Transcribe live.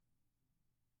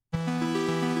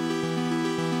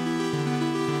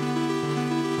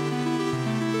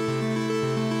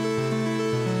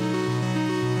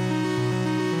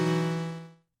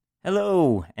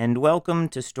and welcome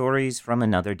to Stories from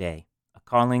Another Day, a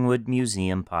Collingwood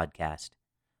Museum podcast.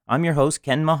 I'm your host,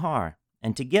 Ken Mahar,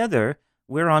 and together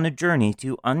we're on a journey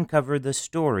to uncover the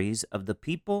stories of the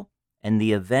people and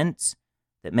the events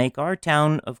that make our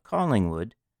town of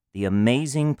Collingwood the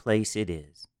amazing place it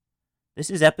is. This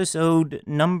is episode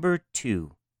number 2,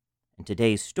 and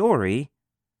today's story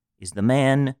is The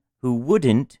Man Who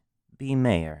Wouldn't Be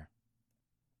Mayor.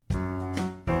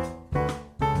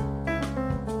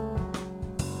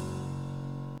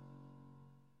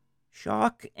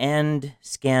 Shock and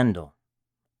scandal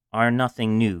are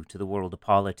nothing new to the world of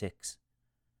politics,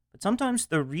 but sometimes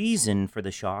the reason for the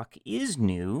shock is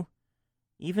new,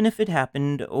 even if it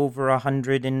happened over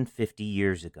 150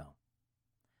 years ago.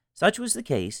 Such was the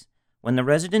case when the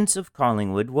residents of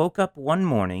Collingwood woke up one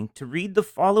morning to read the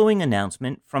following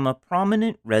announcement from a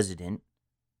prominent resident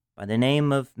by the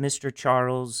name of Mr.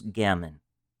 Charles Gammon.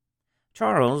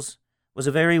 Charles was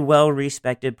a very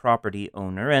well-respected property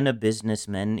owner and a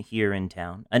businessman here in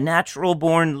town, a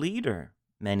natural-born leader,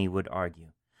 many would argue.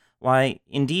 Why,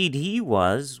 indeed, he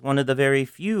was one of the very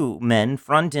few men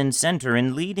front and center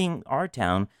in leading our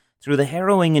town through the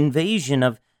harrowing invasion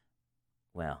of,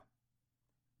 well,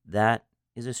 that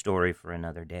is a story for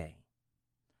another day.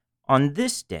 On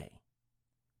this day,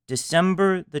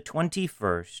 December the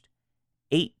 21st,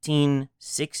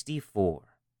 1864,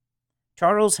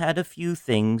 Charles had a few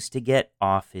things to get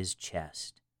off his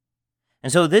chest.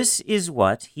 And so this is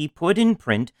what he put in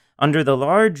print under the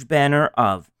large banner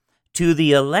of, "To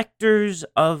the Electors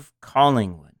of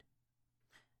Collingwood."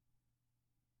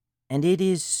 And it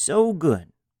is so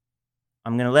good,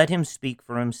 I'm going to let him speak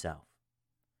for himself.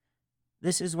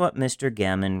 This is what Mr.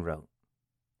 Gammon wrote.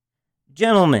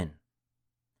 "Gentlemen,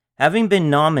 having been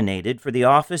nominated for the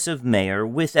office of mayor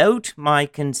without my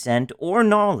consent or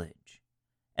knowledge,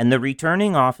 and the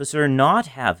returning officer not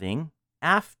having,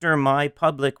 after my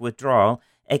public withdrawal,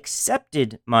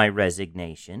 accepted my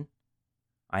resignation,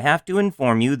 I have to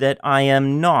inform you that I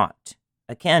am not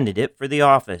a candidate for the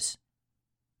office,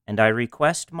 and I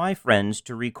request my friends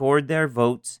to record their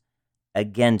votes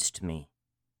against me.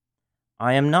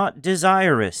 I am not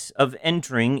desirous of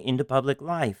entering into public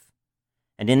life,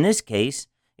 and in this case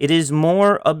it is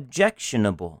more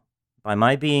objectionable by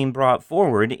my being brought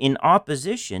forward in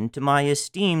opposition to my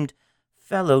esteemed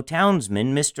fellow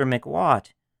townsman, Mr.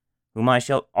 McWatt, whom I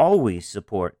shall always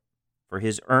support for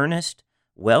his earnest,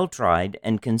 well-tried,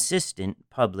 and consistent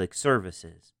public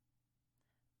services.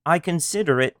 I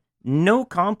consider it no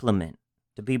compliment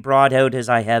to be brought out as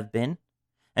I have been,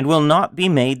 and will not be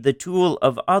made the tool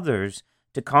of others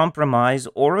to compromise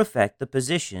or affect the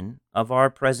position of our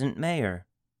present mayor.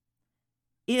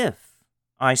 If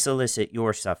I solicit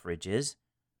your suffrages,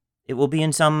 it will be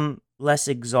in some less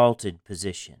exalted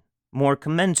position, more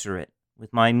commensurate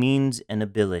with my means and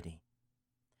ability.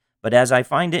 But as I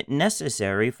find it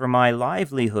necessary for my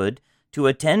livelihood to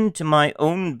attend to my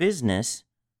own business,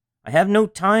 I have no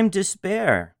time to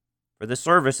spare for the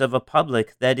service of a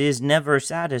public that is never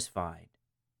satisfied.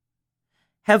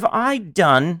 Have I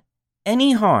done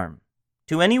any harm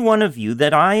to any one of you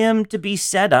that I am to be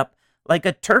set up like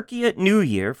a turkey at New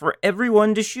Year for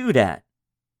everyone to shoot at?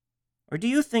 Or do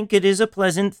you think it is a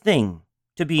pleasant thing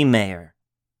to be mayor?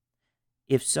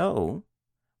 If so,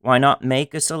 why not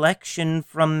make a selection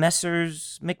from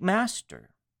Messrs. McMaster,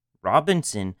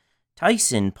 Robinson,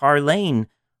 Tyson, Parlane,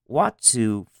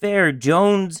 Watsu, Fair,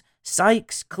 Jones,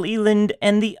 Sykes, Cleland,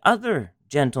 and the other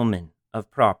gentlemen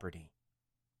of property?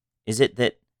 Is it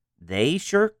that they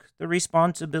shirk the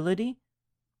responsibility,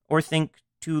 or think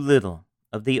too little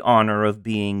of the honor of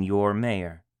being your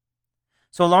mayor?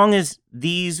 So long as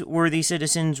these worthy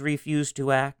citizens refuse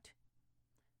to act,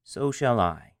 so shall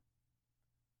I.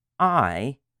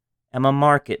 I am a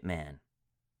market man,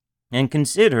 and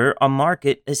consider a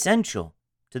market essential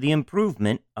to the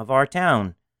improvement of our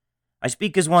town. I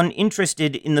speak as one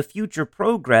interested in the future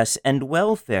progress and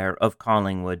welfare of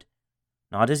Collingwood,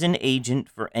 not as an agent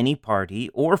for any party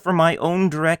or for my own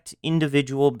direct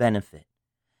individual benefit.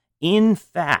 In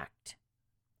fact,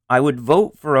 I would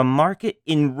vote for a market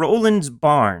in Roland's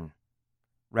barn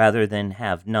rather than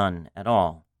have none at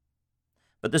all.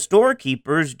 But the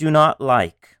storekeepers do not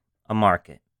like a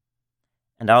market,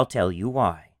 and I'll tell you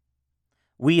why.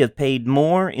 We have paid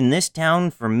more in this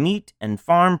town for meat and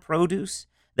farm produce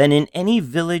than in any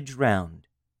village round.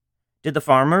 Did the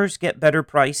farmers get better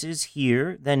prices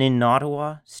here than in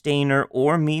Nottawa, Stayner,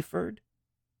 or Meaford?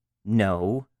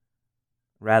 No,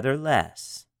 rather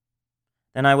less.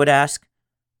 Then I would ask,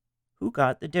 who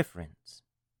got the difference?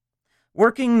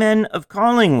 Working men of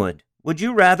Collingwood, would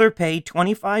you rather pay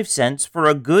 25 cents for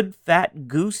a good fat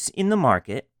goose in the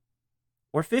market,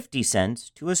 or 50 cents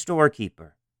to a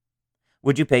storekeeper?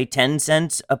 Would you pay 10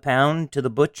 cents a pound to the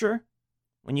butcher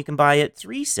when you can buy at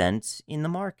 3 cents in the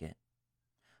market?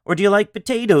 Or do you like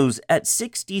potatoes at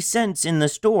 60 cents in the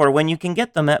store when you can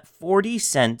get them at 40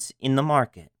 cents in the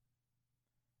market?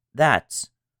 That's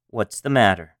what's the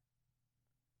matter.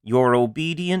 Your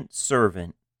obedient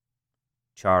servant,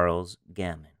 Charles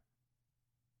Gammon.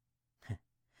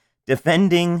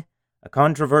 Defending a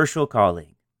controversial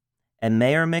colleague, and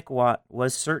Mayor McWatt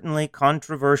was certainly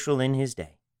controversial in his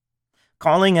day.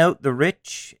 Calling out the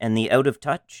rich and the out of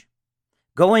touch,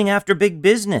 going after big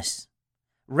business,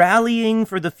 rallying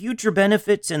for the future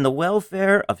benefits and the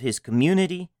welfare of his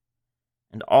community,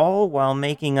 and all while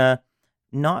making a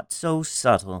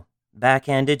not-so-subtle,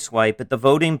 backhanded swipe at the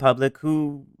voting public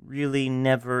who really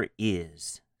never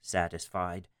is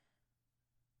satisfied.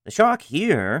 The shock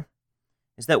here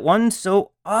is that one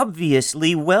so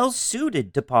obviously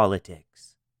well-suited to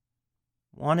politics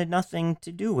wanted nothing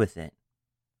to do with it.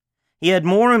 He had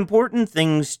more important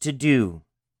things to do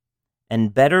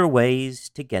and better ways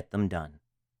to get them done.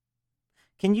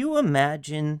 Can you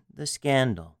imagine the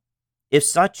scandal if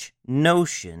such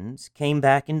notions came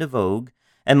back into vogue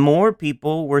and more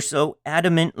people were so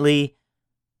adamantly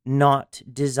not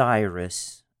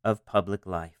desirous of public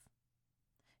life?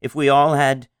 If we all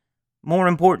had more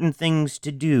important things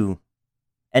to do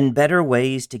and better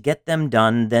ways to get them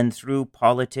done than through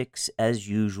politics as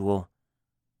usual.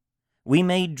 We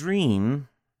may dream,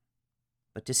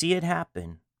 but to see it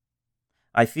happen,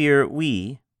 I fear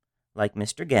we, like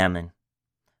Mr. Gammon,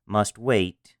 must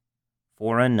wait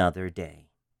for another day.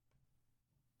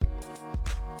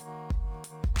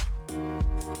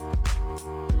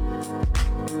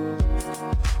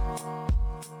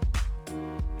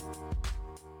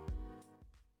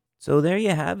 So there you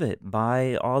have it.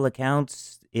 By all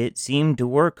accounts, it seemed to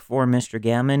work for Mr.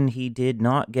 Gammon. He did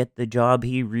not get the job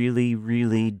he really,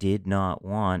 really did not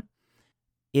want.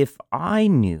 If I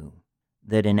knew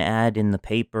that an ad in the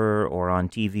paper or on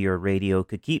TV or radio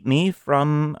could keep me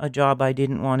from a job I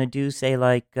didn't want to do, say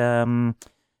like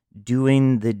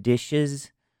doing the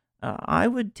dishes, I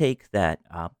would take that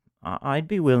up. I'd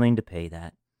be willing to pay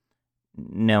that.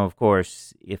 Now, of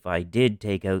course, if I did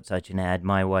take out such an ad,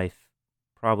 my wife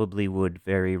probably would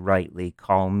very rightly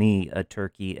call me a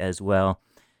turkey as well.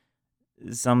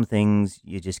 Some things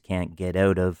you just can't get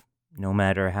out of, no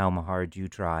matter how hard you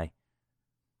try.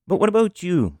 But what about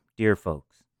you, dear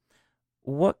folks?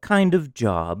 What kind of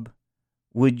job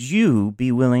would you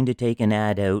be willing to take an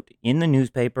ad out in the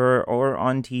newspaper or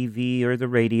on TV or the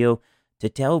radio to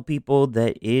tell people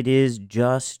that it is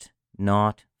just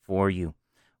not for you?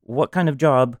 What kind of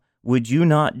job would you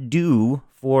not do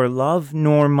for love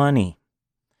nor money?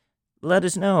 Let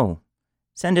us know.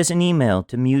 Send us an email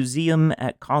to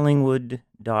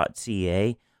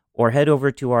museum@collingwood.ca or head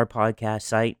over to our podcast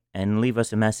site and leave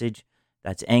us a message.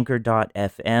 That's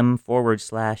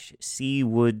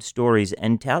anchor.fm/Seawood Stories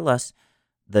and tell us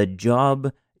the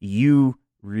job you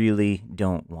really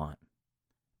don't want.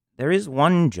 There is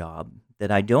one job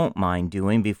that I don't mind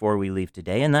doing before we leave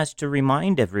today, and that's to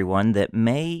remind everyone that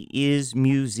May is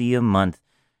Museum Month.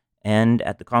 And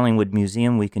at the Collingwood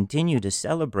Museum, we continue to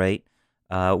celebrate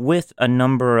with a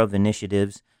number of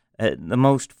initiatives. The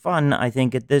most fun, I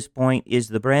think, at this point is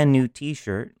the brand new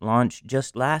T-shirt launched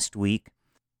just last week,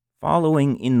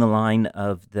 following in the line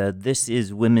of the This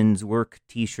Is Women's Work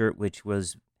T-shirt, which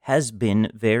has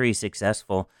been very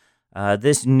successful.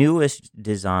 This newest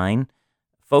design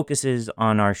focuses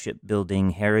on our shipbuilding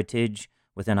heritage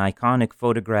with an iconic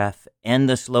photograph and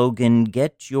the slogan,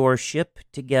 "Get your ship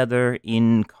together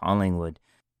in Collingwood."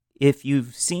 If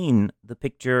you've seen the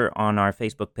picture on our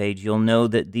Facebook page, you'll know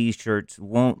that these shirts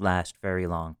won't last very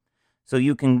long. So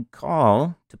you can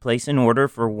call to place an order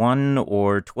for 1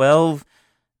 or 12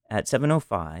 at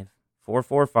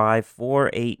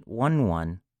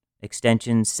 705-445-4811,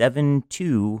 extension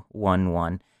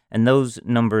 7211, and those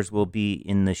numbers will be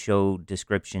in the show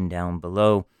description down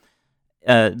below.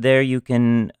 There you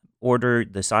can order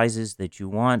the sizes that you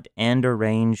want and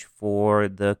arrange for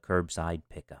the curbside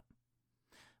pickup.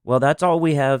 Well, that's all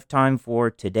we have time for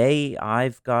today.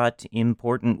 I've got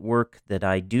important work that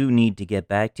I do need to get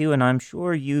back to, and I'm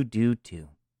sure you do too.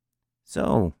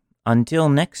 So, until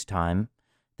next time,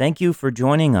 thank you for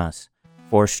joining us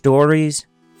for Stories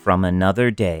from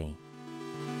Another Day.